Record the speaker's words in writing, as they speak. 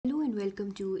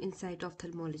welcome to Insight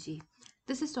Ophthalmology.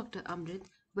 This is Dr. Amrit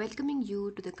welcoming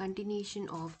you to the continuation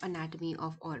of Anatomy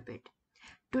of Orbit.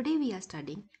 Today we are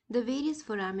studying the various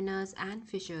foraminas and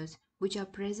fissures which are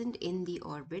present in the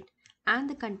orbit and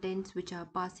the contents which are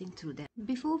passing through them.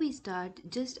 Before we start,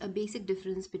 just a basic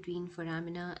difference between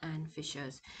foramina and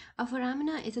fissures. A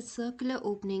foramina is a circular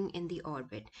opening in the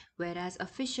orbit, whereas a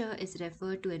fissure is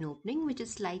referred to an opening which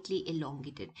is slightly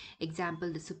elongated.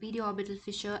 Example, the superior orbital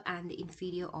fissure and the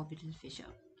inferior orbital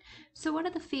fissure. So what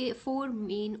are the four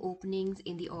main openings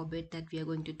in the orbit that we are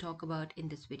going to talk about in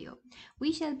this video?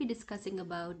 We shall be discussing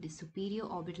about the superior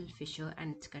orbital fissure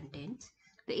and its contents,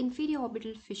 the inferior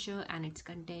orbital fissure and its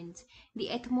contents, the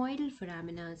ethmoidal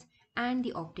foraminas, and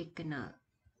the optic canal.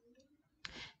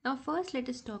 Now first let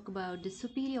us talk about the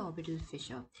superior orbital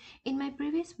fissure. In my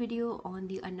previous video on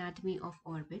the anatomy of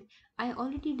orbit, I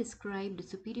already described the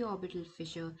superior orbital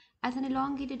fissure as an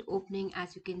elongated opening,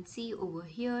 as you can see over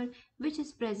here, which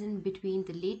is present between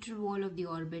the lateral wall of the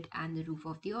orbit and the roof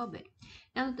of the orbit.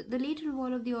 Now the lateral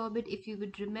wall of the orbit, if you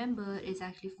would remember, is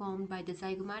actually formed by the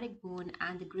zygomatic bone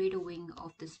and the greater wing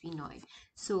of the sphenoid.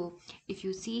 So if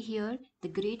you see here, the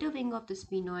greater wing of the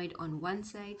sphenoid on one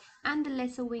side and the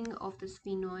lesser wing of the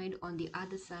sphenoid on the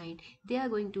other side, they are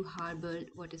going to harbor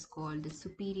what is called the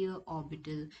superior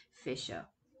orbital fissure.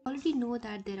 Already know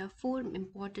that there are four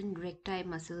important recti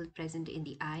muscles present in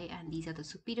the eye, and these are the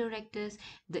superior rectus,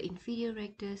 the inferior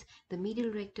rectus, the medial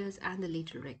rectus, and the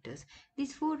lateral rectus.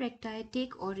 These four recti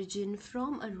take origin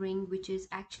from a ring which is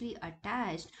actually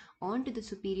attached onto the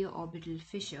superior orbital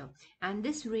fissure, and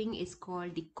this ring is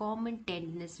called the common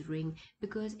tendinous ring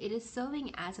because it is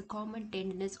serving as a common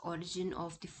tendinous origin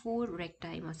of the four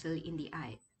recti muscle in the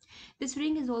eye. This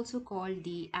ring is also called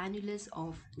the annulus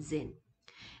of Zinn.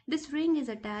 This ring is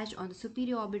attached on the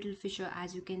superior orbital fissure,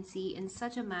 as you can see, in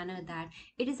such a manner that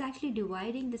it is actually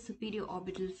dividing the superior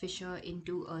orbital fissure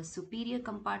into a superior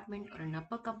compartment or an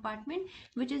upper compartment,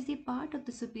 which is the part of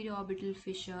the superior orbital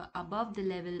fissure above the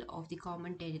level of the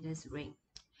common tendinous ring.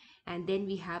 And then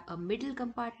we have a middle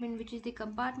compartment, which is the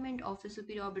compartment of the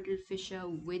superior orbital fissure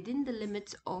within the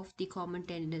limits of the common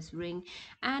tendinous ring,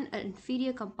 and an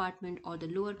inferior compartment or the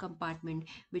lower compartment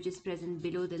which is present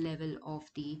below the level of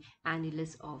the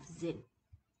annulus of Zinn.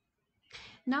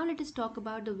 Now let us talk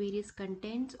about the various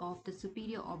contents of the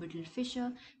superior orbital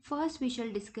fissure. First, we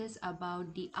shall discuss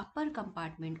about the upper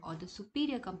compartment or the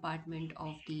superior compartment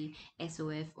of the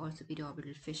SOF or superior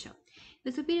orbital fissure.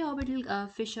 The superior orbital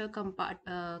fissure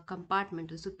compartment,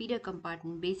 the superior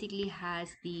compartment, basically has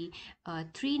the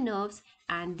three nerves,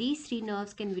 and these three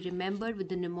nerves can be remembered with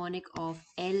the mnemonic of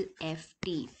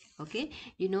LFT. Okay,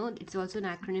 you know, it's also an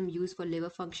acronym used for liver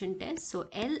function test. So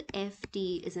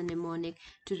LFT is a mnemonic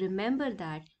to remember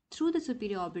that through the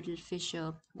superior orbital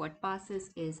fissure, what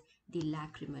passes is the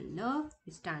lacrimal nerve,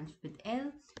 which stands with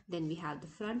L. Then we have the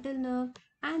frontal nerve,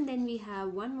 and then we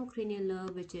have one more cranial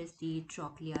nerve, which is the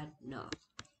trochlear nerve.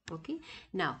 Okay,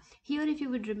 now here, if you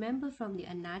would remember from the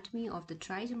anatomy of the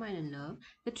trigeminal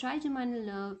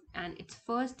nerve and its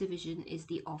first division is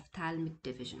the ophthalmic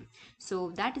division.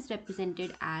 So that is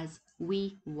represented as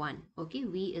V1. Okay,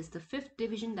 V is the fifth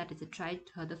division, that is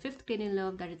the fifth cranial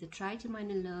nerve, that is the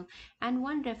trigeminal nerve, and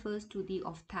 1 refers to the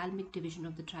ophthalmic division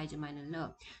of the trigeminal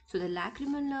nerve. So the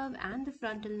lacrimal nerve and the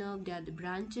frontal nerve, they are the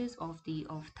branches of the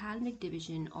ophthalmic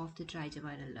division of the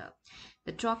trigeminal nerve.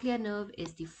 The trochlear nerve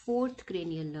is the fourth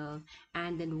cranial nerve,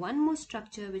 and then one more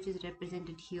structure which is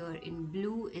represented here in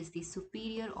blue is the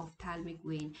superior ophthalmic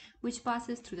vein, which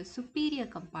passes through the superior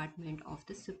compartment of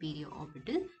the superior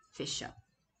orbital fissure.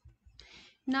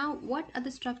 Now, what are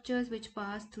the structures which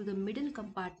pass through the middle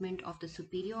compartment of the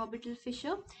superior orbital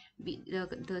fissure?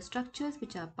 The structures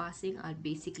which are passing are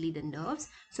basically the nerves.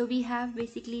 So we have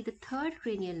basically the third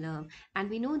cranial nerve, and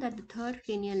we know that the third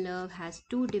cranial nerve has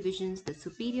two divisions, the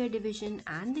superior division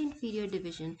and the inferior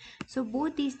division. So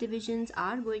both these divisions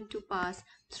are going to pass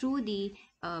through the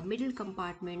middle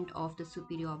compartment of the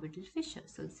superior orbital fissure.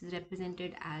 So this is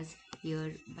represented as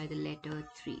here by the letter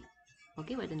 3.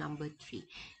 Okay, by the number 3.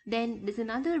 Then there's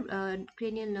another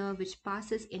cranial nerve which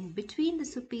passes in between the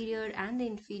superior and the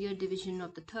inferior division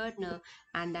of the third nerve,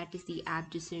 and that is the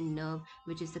abducent nerve,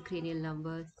 which is the cranial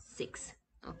number 6.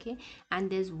 Okay, and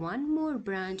there's one more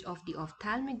branch of the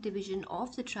ophthalmic division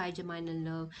of the trigeminal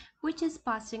nerve which is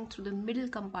passing through the middle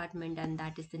compartment, and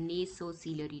that is the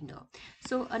nasociliary nerve.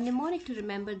 So a mnemonic to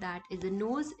remember that is the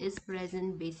nose is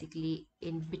present basically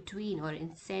in between or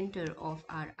in center of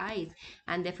our eyes,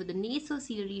 and therefore the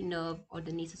nasociliary nerve or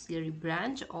the nasociliary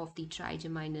branch of the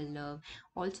trigeminal nerve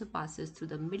also passes through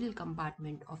the middle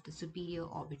compartment of the superior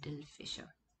orbital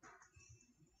fissure.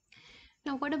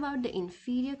 Now, what about the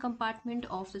inferior compartment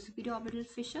of the superior orbital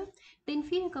fissure? The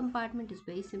inferior compartment is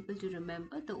very simple to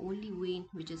remember. The only vein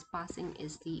which is passing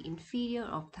is the inferior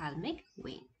ophthalmic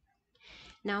vein.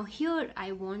 Now here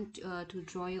I want to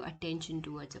draw your attention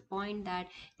towards a point that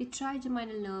the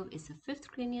trigeminal nerve is the fifth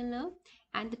cranial nerve,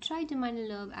 and the trigeminal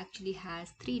nerve actually has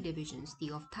three divisions: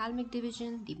 the ophthalmic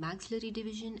division, the maxillary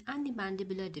division, and the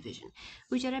mandibular division,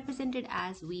 which are represented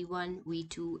as V1,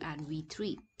 V2, and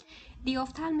V3. The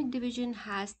ophthalmic division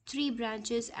has three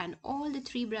branches, and all the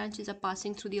three branches are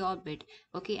passing through the orbit,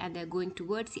 okay, and they're going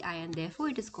towards the eye, and therefore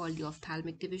it is called the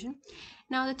ophthalmic division.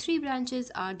 Now the three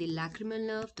branches are the lacrimal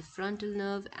nerve, the frontal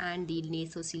nerve, and the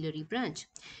nasociliary branch.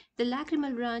 The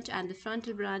lacrimal branch and the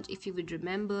frontal branch, if you would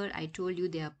remember, I told you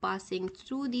they are passing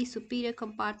through the superior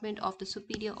compartment of the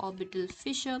superior orbital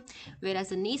fissure, whereas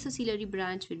the nasociliary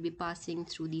branch will be passing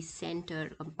through the center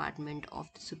compartment of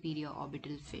the superior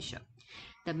orbital fissure.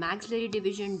 The maxillary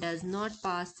division does not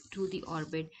pass through the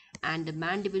orbit, and the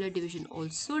mandibular division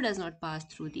also does not pass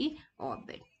through the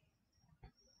orbit.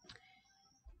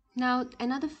 Now,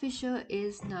 another fissure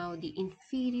is now the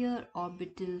inferior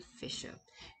orbital fissure.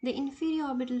 The inferior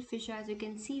orbital fissure, as you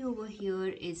can see over here,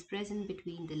 is present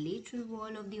between the lateral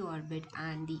wall of the orbit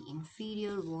and the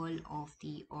inferior wall of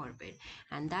the orbit,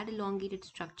 and that elongated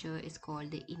structure is called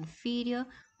the inferior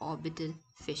orbital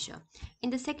fissure.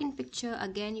 In the second picture,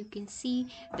 again you can see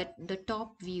that the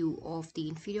top view of the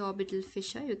inferior orbital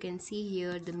fissure. You can see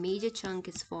here the major chunk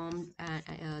is formed,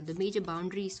 the major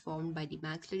boundary is formed by the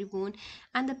maxillary bone,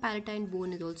 and the palatine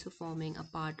bone is also forming a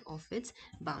part of its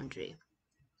boundary.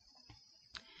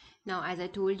 Now, as I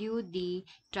told you, the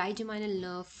trigeminal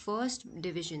nerve first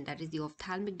division, that is the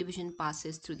ophthalmic division,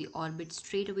 passes through the orbit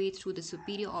straight away through the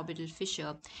superior orbital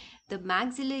fissure. The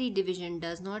maxillary division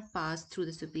does not pass through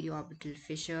the superior orbital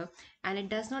fissure, and it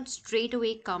does not straight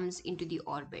away comes into the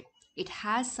orbit. It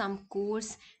has some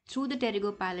course through the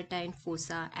pterygopalatine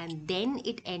fossa, and then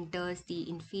it enters the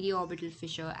inferior orbital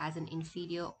fissure as an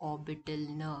inferior orbital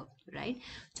nerve, right?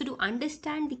 So to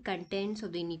understand the contents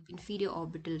of the inferior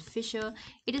orbital fissure,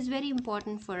 it is very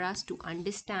important for us to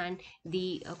understand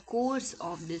the course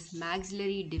of this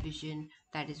maxillary division,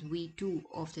 that is V2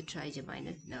 of the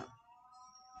trigeminal nerve.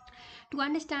 To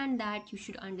understand that, you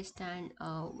should understand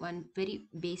one very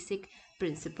basic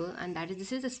principle, and that is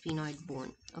this is a sphenoid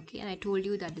bone, okay, and I told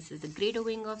you that this is the greater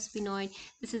wing of sphenoid,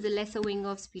 this is the lesser wing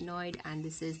of sphenoid, and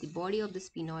this is the body of the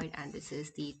sphenoid, and this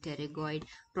is the pterygoid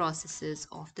processes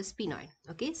of the sphenoid.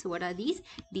 Okay, so what are these?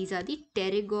 These are the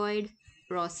pterygoid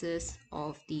process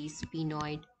of the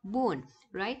sphenoid bone.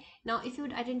 Right now, if you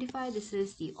would identify, this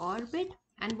is the orbit,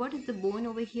 and what is the bone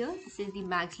over here? This is the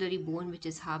maxillary bone, which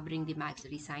is harboring the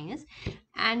maxillary sinus,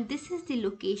 and this is the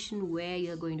location where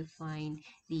you're going to find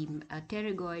the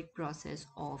pterygoid process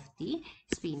of the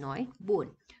sphenoid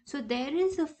bone. So there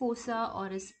is a fossa or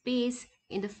a space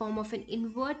in the form of an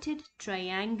inverted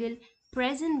triangle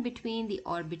present between the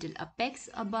orbital apex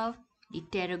above, the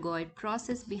pterygoid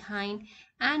process behind,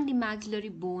 and the maxillary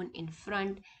bone in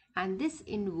front, and this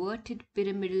inverted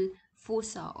pyramidal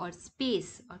fossa or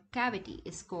space or cavity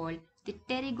is called the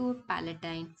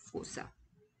pterygopalatine fossa.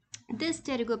 This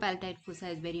pterygopalatine fossa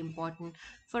is very important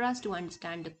for us to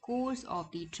understand the course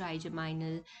of the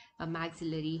trigeminal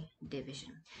maxillary division.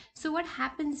 So what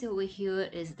happens over here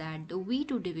is that the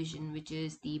V2 division, which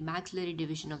is the maxillary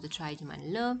division of the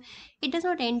trigeminal nerve, it does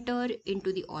not enter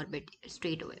into the orbit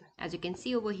straight away. As you can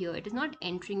see over here, it is not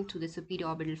entering through the superior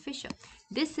orbital fissure.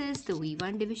 This is the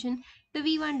V1 division. The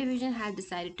V1 division has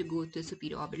decided to go to the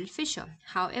superior orbital fissure.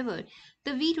 However,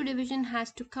 the V2 division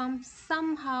has to come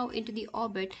somehow into the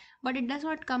orbit, but it does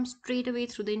not come straight away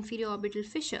through the inferior orbital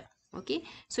fissure. Okay,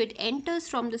 so it enters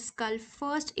from the skull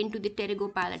first into the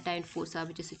pterygopalatine fossa,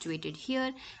 which is situated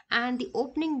here, and the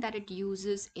opening that it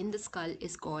uses in the skull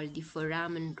is called the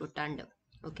foramen rotundum.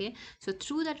 Okay, so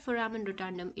through that foramen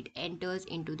rotundum, it enters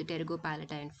into the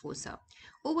pterygopalatine fossa.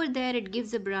 Over there, it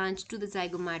gives a branch to the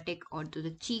zygomatic or to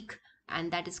the cheek, and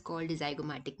that is called the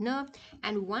zygomatic nerve.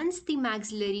 And once the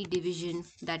maxillary division,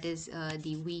 that is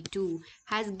the V2,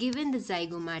 has given the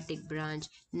zygomatic branch,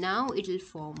 now it will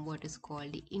form what is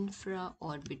called the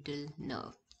infraorbital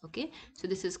nerve. Okay, so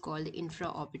this is called the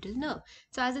infraorbital nerve.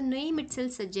 So as the name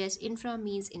itself suggests, infra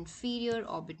means inferior,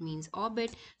 orbit means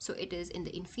orbit, so it is in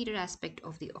the inferior aspect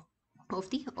of the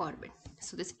orbit.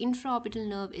 So this infraorbital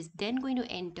nerve is then going to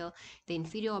enter the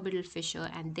inferior orbital fissure,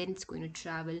 and then it's going to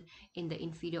travel in the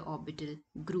inferior orbital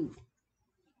groove.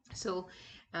 So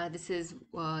this is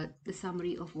the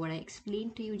summary of what I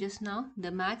explained to you just now.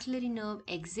 The maxillary nerve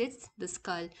exits the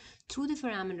skull through the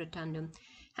foramen rotundum,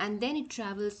 and then it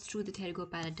travels through the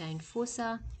pterygopalatine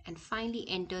fossa and finally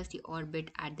enters the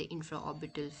orbit at the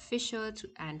infraorbital fissure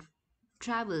and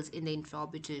travels in the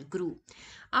infraorbital groove.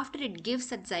 After it gives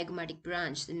that zygomatic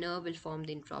branch, the nerve will form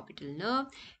the infraorbital nerve,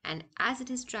 and as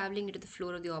it is traveling into the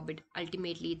floor of the orbit,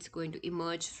 ultimately it's going to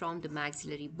emerge from the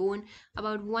maxillary bone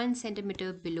about 1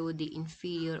 centimeter below the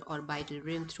inferior orbital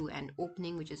rim through an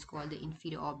opening which is called the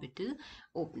inferior orbital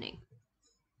opening.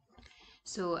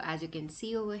 So as you can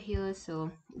see over here, so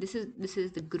this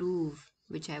is the groove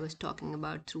which I was talking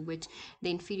about, through which the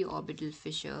inferior orbital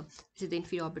fissure, this is the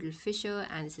inferior orbital fissure,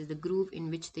 and this is the groove in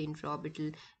which the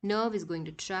infraorbital nerve is going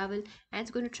to travel, and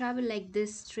it's going to travel like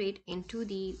this straight into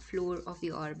the floor of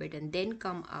the orbit and then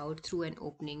come out through an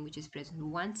opening which is present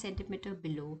 1 centimeter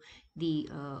below the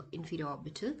inferior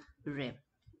orbital rim.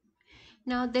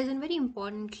 Now, there's a very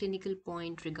important clinical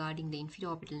point regarding the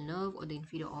inferior orbital nerve or the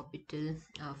inferior orbital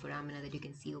foramina that you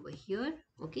can see over here,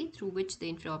 okay, through which the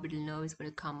inferior orbital nerve is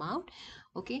going to come out,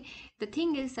 okay. The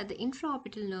thing is that the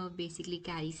infraorbital nerve basically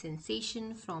carries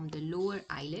sensation from the lower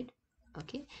eyelid,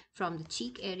 okay, from the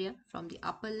cheek area, from the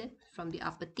upper lip, from the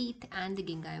upper teeth, and the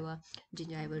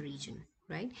gingiva region,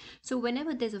 right? So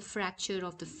whenever there's a fracture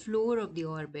of the floor of the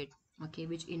orbit, okay,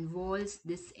 which involves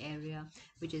this area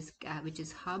which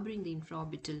is harboring the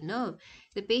infraorbital nerve,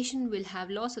 the patient will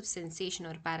have loss of sensation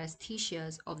or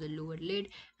paresthesias of the lower lid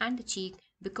and the cheek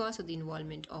because of the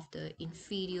involvement of the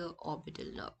inferior orbital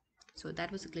nerve. So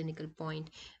that was a clinical point,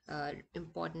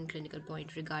 important clinical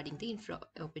point regarding the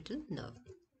infraorbital nerve.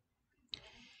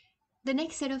 The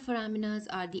next set of foraminas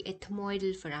are the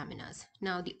ethmoidal foraminas.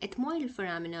 Now, the ethmoidal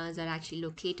foraminas are actually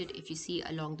located, if you see,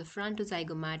 along the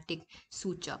frontozygomatic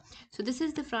suture. So this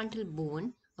is the frontal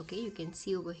bone. Okay, you can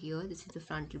see over here, this is the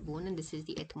frontal bone and this is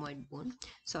the ethmoid bone.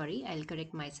 Sorry, I'll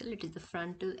correct myself. It is the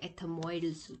frontal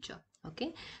ethmoidal suture.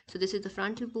 Okay, so this is the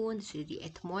frontal bone, this is the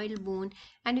ethmoidal bone,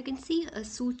 and you can see a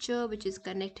suture which is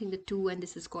connecting the two, and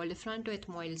this is called a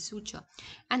frontoethmoidal suture.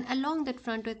 And along that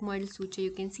frontoethmoidal suture,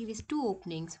 you can see these two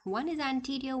openings. One is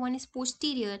anterior, one is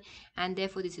posterior, and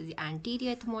therefore this is the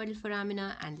anterior ethmoidal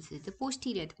foramina and this is the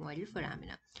posterior ethmoidal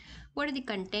foramina. What are the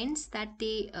contents that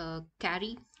they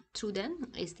carry through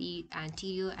them is the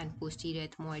anterior and posterior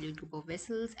ethmoidal group of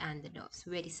vessels and the nerves.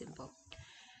 Very simple.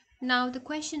 Now the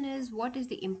question is, what is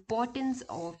the importance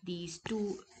of these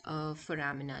two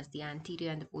foraminas, the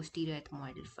anterior and the posterior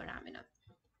ethmoidal foramina?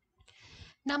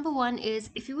 Number one is,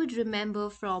 if you would remember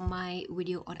from my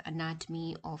video on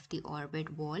anatomy of the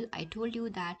orbit wall, I told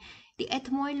you that the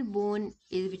ethmoidal bone,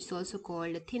 which is also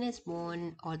called the thinnest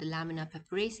bone or the lamina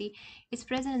papyracea, is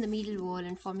present in the medial wall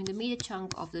and forming the major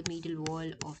chunk of the medial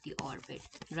wall of the orbit,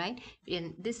 right?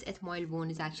 And this ethmoidal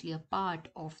bone is actually a part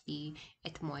of the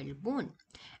ethmoidal bone.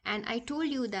 And I told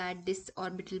you that this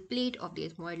orbital plate of the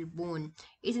ethmoidal bone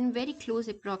is in very close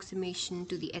approximation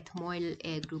to the ethmoidal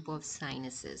air group of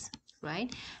sinuses,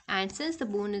 right? And since the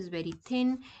bone is very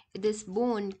thin, this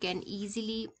bone can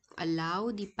easily allow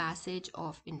the passage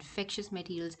of infectious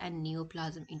materials and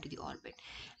neoplasm into the orbit.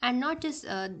 And not just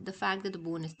the fact that the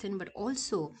bone is thin, but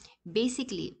also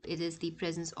basically it is the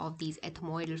presence of these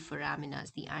ethmoidal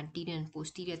foraminas, the anterior and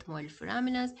posterior ethmoidal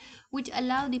foraminas, which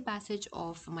allow the passage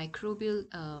of microbial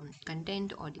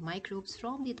content or the microbes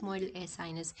from the ethmoidal air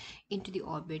sinus into the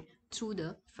orbit through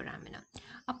the foramina.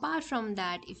 Apart from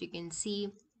that, if you can see,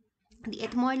 the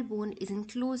ethmoidal bone is in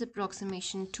close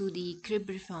approximation to the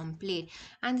cribriform plate,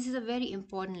 and this is a very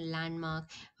important landmark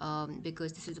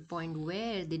because this is the point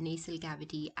where the nasal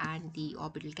cavity and the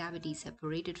orbital cavity is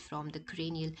separated from the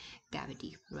cranial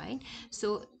cavity, right?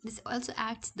 So this also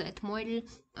acts, the ethmoidal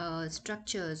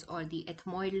structures or the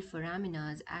ethmoidal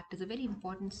foraminas act as a very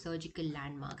important surgical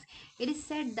landmarks. It is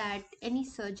said that any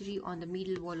surgery on the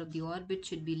medial wall of the orbit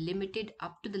should be limited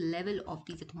up to the level of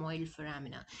these ethmoidal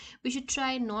foramina. We should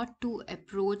try not to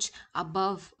approach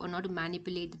above or not to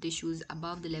manipulate the tissues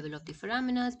above the level of the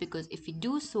foraminas, because if we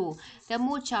do so, there are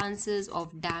more chances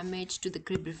of damage to the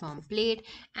cribriform plate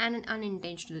and an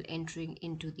unintentional entering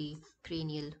into the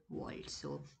cranial wall.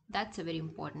 So that's a very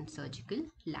important surgical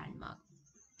landmark.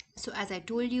 So as I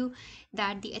told you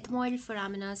that the ethmoidal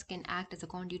foraminas can act as a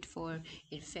conduit for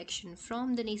infection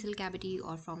from the nasal cavity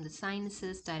or from the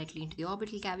sinuses directly into the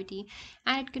orbital cavity,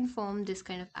 and it can form this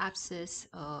kind of abscess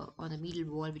on the medial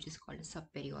wall, which is called a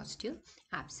subperiosteal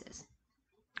abscess.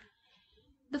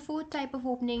 The fourth type of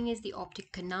opening is the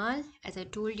optic canal. As I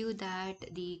told you that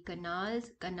the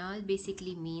canal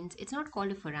basically means, it's not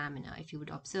called a foramina if you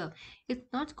would observe.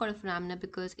 It's not called a foramina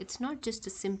because it's not just a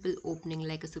simple opening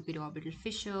like a superior orbital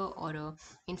fissure or a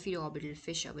inferior orbital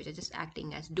fissure, which are just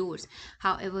acting as doors.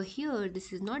 However, here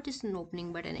this is not just an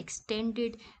opening but an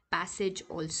extended passage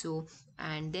also,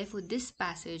 and therefore this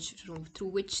passage through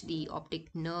which the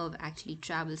optic nerve actually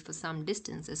travels for some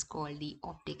distance is called the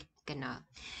optic canal.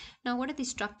 Now, what are the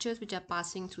structures which are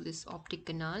passing through this optic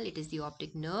canal? It is the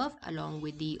optic nerve along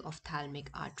with the ophthalmic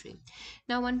artery.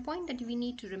 Now, one point that we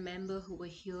need to remember over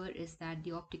here is that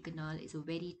the optic canal is a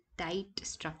very tight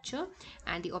structure,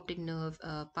 and the optic nerve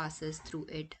passes through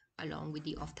it along with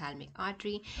the ophthalmic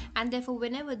artery, and therefore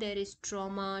whenever there is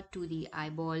trauma to the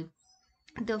eyeball,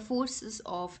 the forces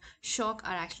of shock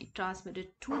are actually transmitted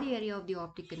to the area of the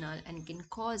optic canal and can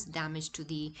cause damage to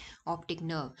the optic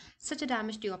nerve. Such a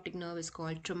damage to the optic nerve is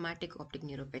called traumatic optic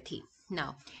neuropathy.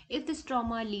 Now, if this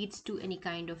trauma leads to any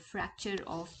kind of fracture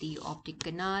of the optic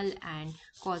canal and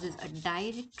causes a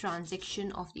direct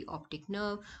transection of the optic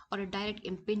nerve or a direct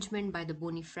impingement by the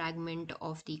bony fragment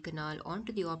of the canal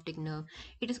onto the optic nerve,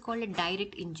 it is called a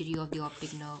direct injury of the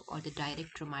optic nerve or the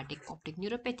direct traumatic optic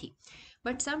neuropathy.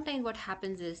 But sometimes what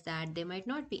happens is that there might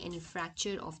not be any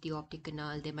fracture of the optic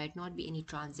canal, there might not be any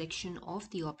transection of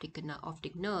the optic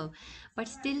nerve, but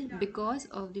still because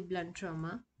of the blunt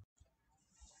trauma,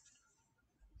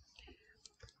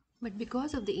 but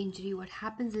because of the injury, what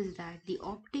happens is that the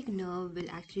optic nerve will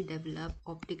actually develop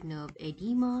optic nerve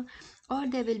edema, or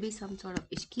there will be some sort of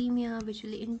ischemia, which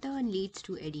will in turn leads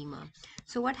to edema.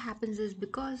 So what happens is,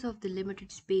 because of the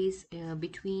limited space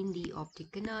between the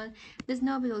optic canal, this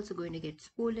nerve is also going to get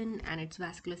swollen and its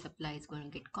vascular supply is going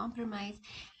to get compromised,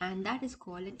 and that is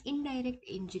called an indirect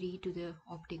injury to the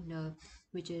optic nerve,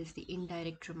 which is the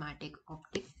indirect traumatic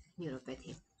optic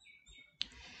neuropathy.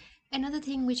 Another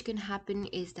thing which can happen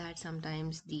is that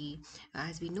sometimes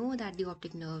as we know that the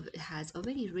optic nerve has a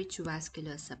very rich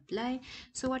vascular supply,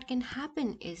 so what can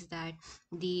happen is that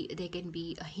there can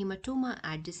be a hematoma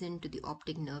adjacent to the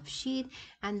optic nerve sheath,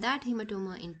 and that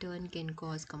hematoma in turn can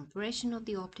cause compression of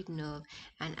the optic nerve,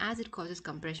 and as it causes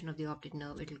compression of the optic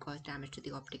nerve, it will cause damage to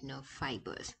the optic nerve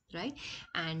fibers, right?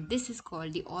 And this is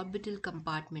called the orbital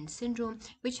compartment syndrome,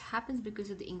 which happens because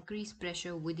of the increased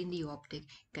pressure within the optic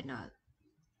canal.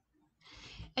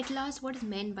 At last, what is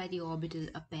meant by the orbital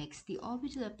apex? The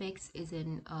orbital apex is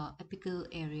an apical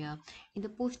area in the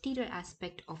posterior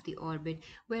aspect of the orbit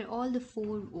where all the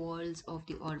four walls of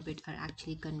the orbit are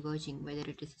actually converging, whether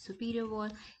it is the superior wall,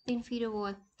 the inferior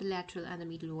wall, the lateral and the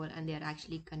medial wall, and they are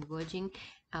actually converging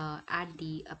at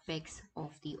the apex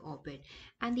of the orbit.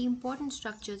 And the important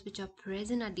structures which are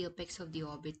present at the apex of the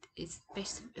orbit is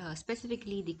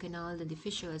specifically the canal and the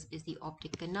fissures is the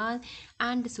optic canal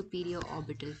and the superior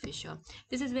orbital fissure.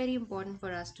 This is very important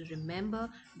for us to remember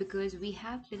because we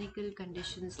have clinical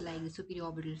conditions like the superior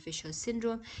orbital fissure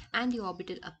syndrome and the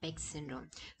orbital apex syndrome.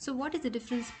 So what is the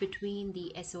difference between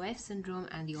the SOF syndrome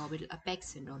and the orbital apex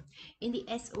syndrome? In the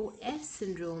SOF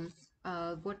syndrome,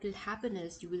 what will happen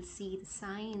is you will see the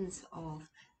signs of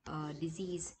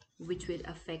disease which will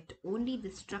affect only the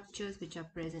structures which are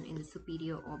present in the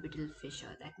superior orbital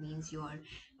fissure. That means your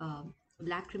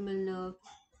lacrimal nerve,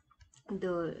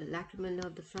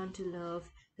 the frontal nerve,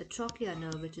 the trochlear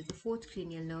nerve, which is the fourth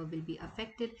cranial nerve, will be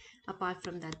affected. Apart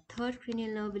from that, third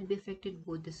cranial nerve will be affected,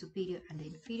 both the superior and the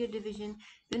inferior division.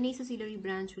 The nasociliary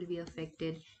branch will be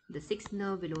affected. The sixth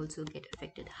nerve will also get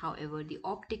affected. However, the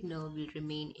optic nerve will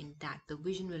remain intact. The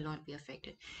vision will not be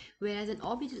affected. Whereas in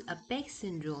orbital apex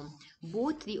syndrome,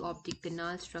 both the optic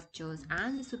canal structures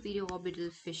and the superior orbital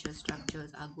fissure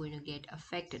structures are going to get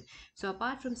affected. So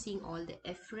apart from seeing all the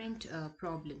efferent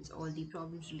problems, all the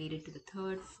problems related to the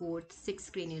third, fourth,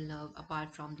 sixth cranial nerve,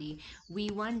 apart from the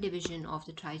V1 division of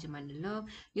the trigeminal nerve,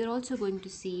 you're also going to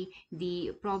see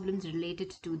the problems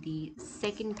related to the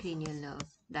second cranial nerve,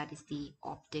 that is the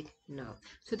optic nerve.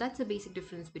 So that's the basic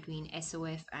difference between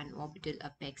SOF and orbital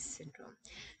apex syndrome.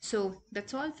 So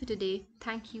that's all for today.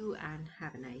 Thank you and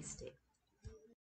have a nice day.